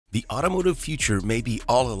The automotive future may be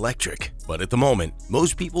all electric, but at the moment,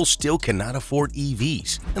 most people still cannot afford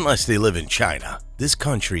EVs unless they live in China. This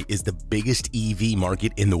country is the biggest EV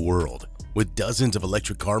market in the world, with dozens of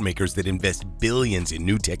electric car makers that invest billions in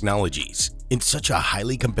new technologies. In such a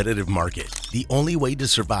highly competitive market, the only way to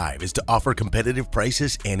survive is to offer competitive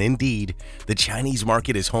prices, and indeed, the Chinese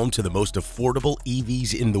market is home to the most affordable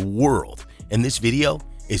EVs in the world, and this video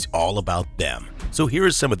is all about them. So here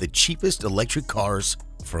are some of the cheapest electric cars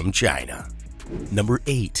from China. Number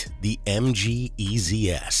 8. The MG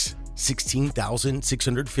EZS,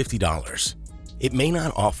 $16,650. It may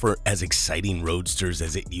not offer as exciting roadsters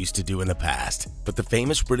as it used to do in the past, but the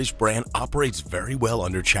famous British brand operates very well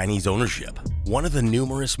under Chinese ownership. One of the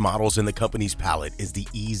numerous models in the company's palette is the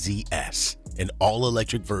EZS, an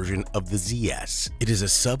all-electric version of the ZS. It is a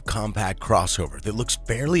subcompact crossover that looks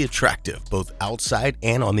fairly attractive both outside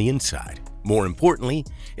and on the inside. More importantly,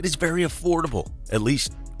 it is very affordable, at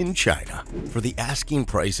least in China. For the asking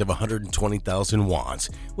price of 120,000 wons,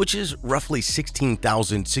 which is roughly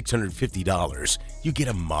 $16,650, you get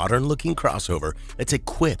a modern-looking crossover that's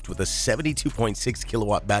equipped with a 72.6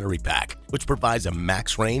 kilowatt battery pack, which provides a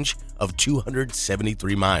max range of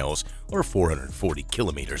 273 miles or 440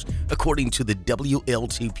 kilometers, according to the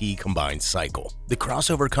WLTP combined cycle. The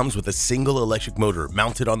crossover comes with a single electric motor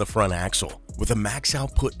mounted on the front axle, with a max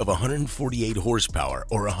output of 148 horsepower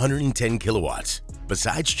or 110 kilowatts.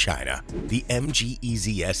 Besides China, the MG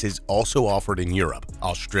EZS is also offered in Europe,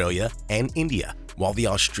 Australia, and India. While the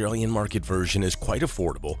Australian market version is quite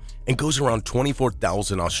affordable and goes around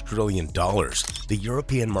 24,000 Australian dollars, the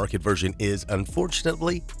European market version is,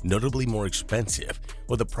 unfortunately, notably more expensive,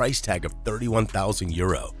 with a price tag of 31,000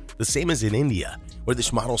 euro, the same as in India, where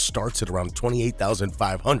this model starts at around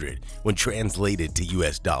 28,500 when translated to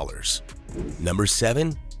US dollars. Number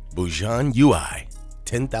 7. Bujan UI,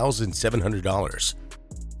 $10,700.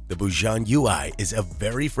 The Bujan UI is a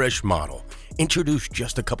very fresh model, introduced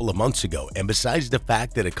just a couple of months ago, and besides the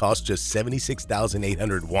fact that it costs just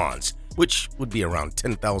 76,800 wons, which would be around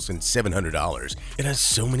 $10,700, it has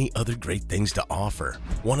so many other great things to offer.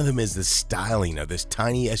 One of them is the styling of this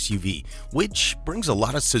tiny SUV, which brings a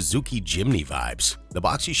lot of Suzuki Jimny vibes. The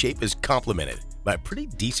boxy shape is complemented by a pretty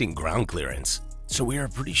decent ground clearance. So we are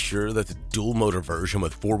pretty sure that the dual-motor version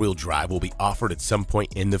with four-wheel drive will be offered at some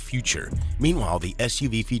point in the future. Meanwhile, the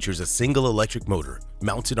SUV features a single electric motor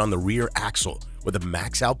mounted on the rear axle with a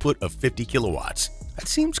max output of 50 kilowatts. That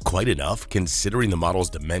seems quite enough considering the model's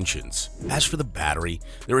dimensions. As for the battery,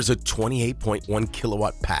 there is a 28.1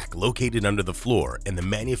 kilowatt pack located under the floor, and the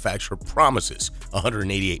manufacturer promises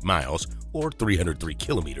 188 miles or 303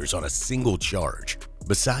 kilometers on a single charge.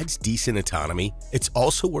 Besides decent autonomy, it's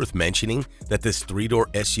also worth mentioning that this three-door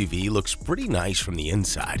SUV looks pretty nice from the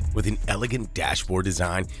inside, with an elegant dashboard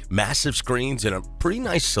design, massive screens, and a pretty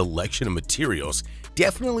nice selection of materials.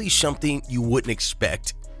 Definitely something you wouldn't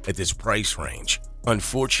expect at this price range.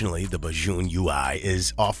 Unfortunately, the Bujan UI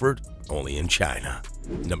is offered only in China.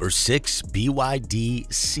 Number 6.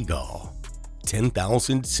 BYD Seagull,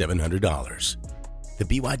 $10,700.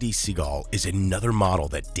 The BYD Seagull is another model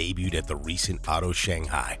that debuted at the recent Auto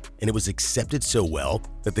Shanghai, and it was accepted so well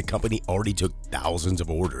that the company already took thousands of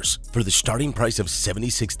orders. For the starting price of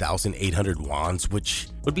 76,800 wons, which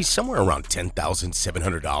would be somewhere around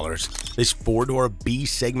 $10,700, this four-door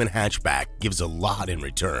B-segment hatchback gives a lot in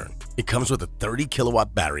return. It comes with a 30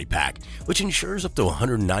 kilowatt battery pack, which ensures up to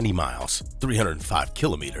 190 miles, 305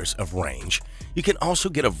 kilometers of range. You can also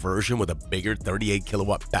get a version with a bigger 38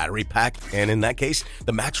 kilowatt battery pack, and in that case,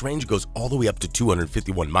 the max range goes all the way up to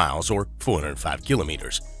 251 miles or 405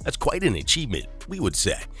 kilometers. That's quite an achievement, we would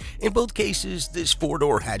say. In both cases, this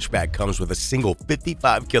four-door hatchback comes with a single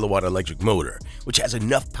 55 kilowatt electric motor, which has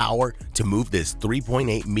enough power to move this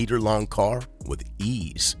 3.8 meter long car with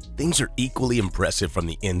ease. Things are equally impressive from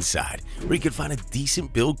the inside, where you can find a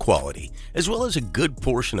decent build quality, as well as a good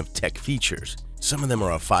portion of tech features. Some of them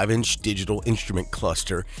are a 5-inch digital instrument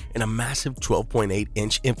cluster and a massive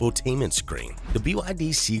 12.8-inch infotainment screen. The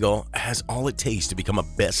BYD Seagull has all it takes to become a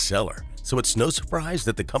bestseller, so it's no surprise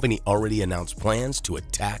that the company already announced plans to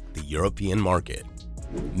attack the European market.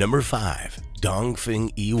 Number 5.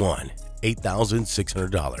 Dongfeng E1,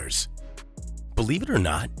 $8,600. Believe it or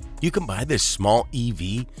not, you can buy this small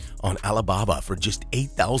EV on Alibaba for just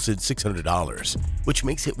 $8,600, which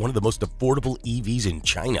makes it one of the most affordable EVs in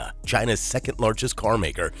China. China's second largest car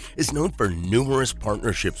maker is known for numerous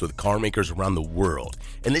partnerships with car makers around the world,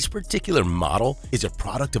 and this particular model is a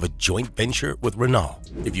product of a joint venture with Renault.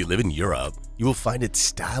 If you live in Europe, you will find its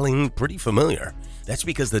styling pretty familiar. That's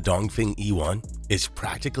because the Dongfeng E1 is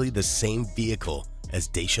practically the same vehicle as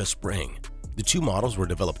Dacia Spring. The two models were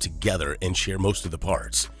developed together and share most of the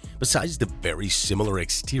parts. Besides the very similar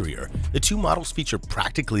exterior, the two models feature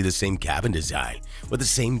practically the same cabin design, with the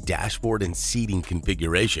same dashboard and seating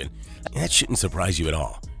configuration. And that shouldn't surprise you at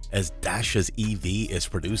all, as Dacia's EV is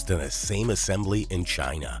produced in the same assembly in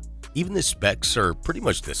China. Even the specs are pretty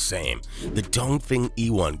much the same. The Dongfeng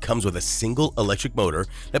E1 comes with a single electric motor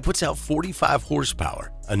that puts out 45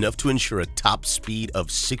 horsepower, enough to ensure a top speed of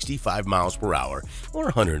 65 miles per hour or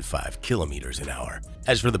 105 kilometers an hour.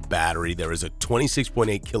 As for the battery, there is a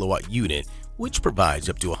 26.8 kilowatt unit, which provides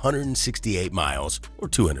up to 168 miles or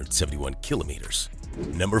 271 kilometers.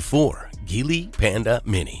 Number 4. Geely Panda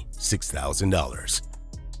Mini, $6,000.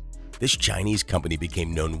 This Chinese company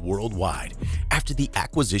became known worldwide after the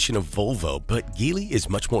acquisition of Volvo, but Geely is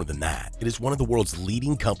much more than that. It is one of the world's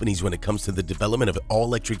leading companies when it comes to the development of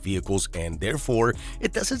all-electric vehicles, and therefore,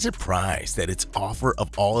 it doesn't surprise that its offer of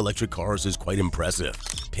all-electric cars is quite impressive.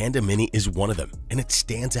 Panda Mini is one of them, and it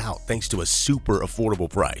stands out thanks to a super affordable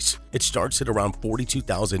price. It starts at around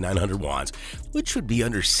 42,900 watts, which would be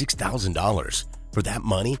under $6,000. For that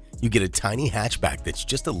money, you get a tiny hatchback that's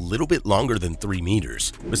just a little bit longer than 3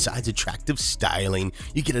 meters. Besides attractive styling,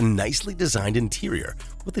 you get a nicely designed interior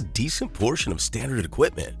with a decent portion of standard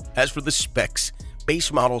equipment. As for the specs,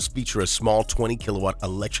 base models feature a small 20 kilowatt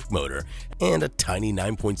electric motor and a tiny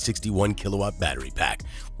 9.61 kilowatt battery pack,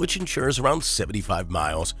 which ensures around 75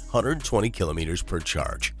 miles, 120 kilometers per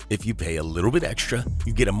charge. If you pay a little bit extra,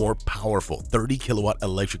 you get a more powerful 30 kilowatt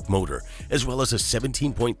electric motor, as well as a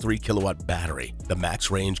 17.3 kilowatt battery. The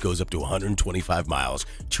max range goes up to 125 miles,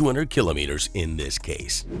 200 kilometers in this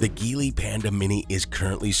case. The Geely Panda Mini is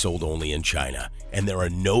currently sold only in China, and there are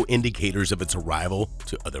no indicators of its arrival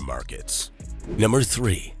to other markets. Number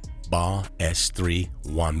 3. BAO S3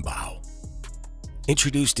 Wanbao.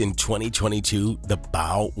 Introduced in 2022, the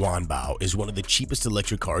BAO Wanbao is one of the cheapest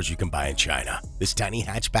electric cars you can buy in China. This tiny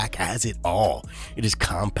hatchback has it all. It is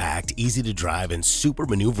compact, easy to drive, and super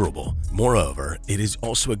maneuverable. Moreover, it is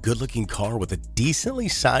also a good-looking car with a decently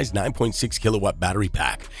sized 9.6 kilowatt battery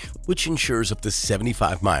pack, which ensures up to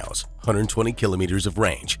 75 miles, 120 kilometers of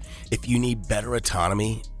range. If you need better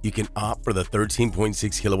autonomy, you can opt for the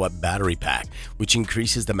 13.6 kilowatt battery pack, which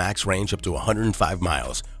increases the max range up to 105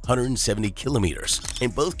 miles, 170 kilometers. In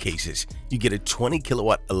both cases, you get a 20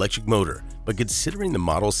 kilowatt electric motor, but considering the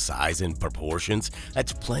model's size and proportions,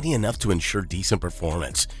 that's plenty enough to ensure decent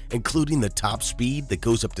performance, including the top speed that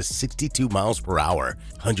goes up to 62 miles per hour,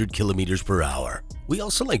 100 kilometers per hour. We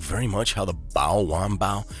also like very much how the BAO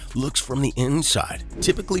Wanbao looks from the inside.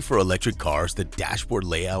 Typically for electric cars, the dashboard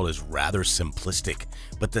layout is rather simplistic,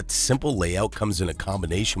 but that simple layout comes in a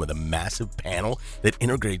combination with a massive panel that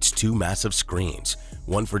integrates two massive screens,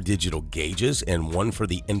 one for digital gauges and one for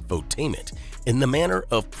the infotainment, in the manner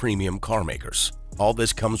of premium car makers. All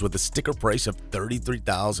this comes with a sticker price of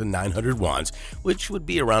 33,900 wons, which would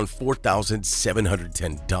be around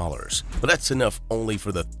 $4,710. But that's enough only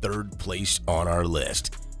for the third place on our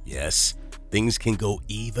list. Yes, things can go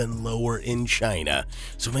even lower in China,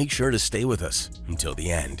 so make sure to stay with us until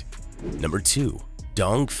the end. Number 2.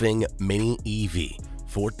 Dongfeng Mini EV,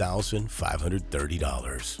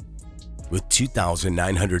 $4,530. With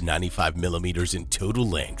 2,995 millimeters in total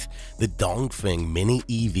length, the Dongfeng Mini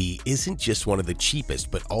EV isn't just one of the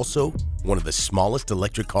cheapest, but also one of the smallest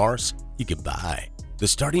electric cars you can buy. The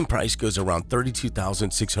starting price goes around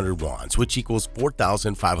 32,600 wons, which equals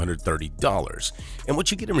 $4,530. And what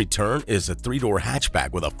you get in return is a 3-door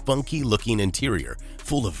hatchback with a funky-looking interior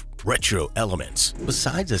full of retro elements.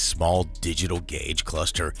 Besides a small digital gauge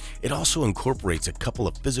cluster, it also incorporates a couple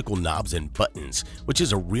of physical knobs and buttons, which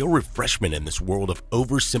is a real refreshment in this world of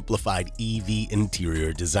oversimplified EV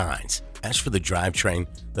interior designs. As for the drivetrain,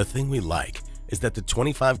 the thing we like is that the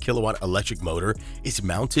 25 kilowatt electric motor is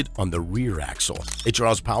mounted on the rear axle. It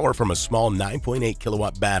draws power from a small 9.8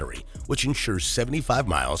 kilowatt battery, which ensures 75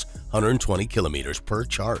 miles, 120 kilometers per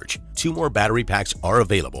charge. 2 more battery packs are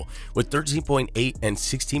available with 13.8 and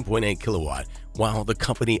 16.8 kilowatt, while the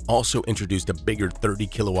company also introduced a bigger 30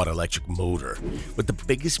 kilowatt electric motor. With the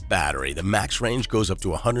biggest battery, the max range goes up to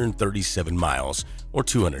 137 miles or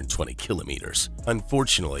 220 kilometers.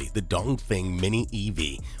 Unfortunately, the Dongfeng Mini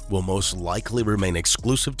EV will most likely remain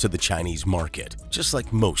exclusive to the Chinese market, just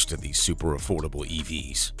like most of these super affordable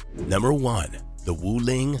EVs. Number 1. The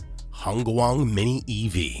Wuling Hongguang Mini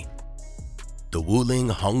EV. The Wuling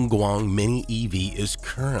Hongguang Mini EV is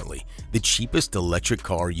currently the cheapest electric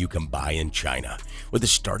car you can buy in China, with a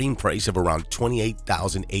starting price of around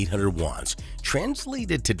 28,800 wons.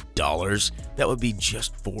 Translated to dollars, that would be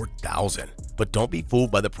just 4,000. But don't be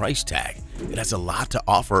fooled by the price tag. It has a lot to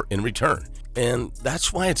offer in return. And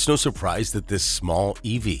that's why it's no surprise that this small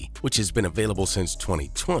EV, which has been available since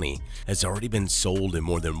 2020, has already been sold in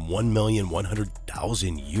more than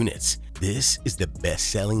 1,100,000 units. This is the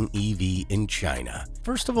best-selling EV in China.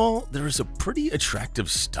 First of all, there is a pretty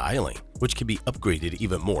attractive styling, which can be upgraded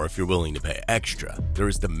even more if you're willing to pay extra. There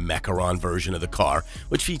is the macaron version of the car,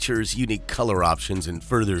 which features unique color options and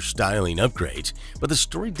further styling upgrades. But the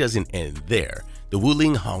story doesn't end there. The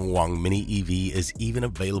Wuling Hongwang Mini EV is even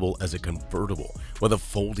available as a convertible with a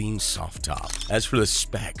folding soft top. As for the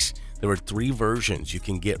specs, there are 3 versions you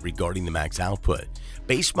can get regarding the max output.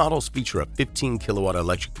 Base models feature a 15 kilowatt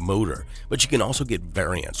electric motor, but you can also get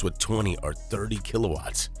variants with 20 or 30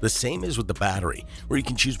 kilowatts. The same is with the battery, where you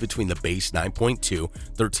can choose between the base 9.2,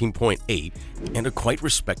 13.8, and a quite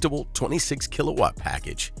respectable 26 kilowatt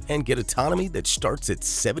package, and get autonomy that starts at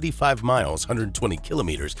 75 miles, 120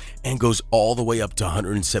 kilometers, and goes all the way up to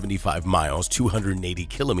 175 miles, 280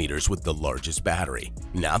 kilometers with the largest battery.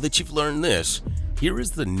 Now that you've learned this, here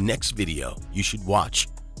is the next video you should watch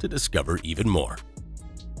to discover even more.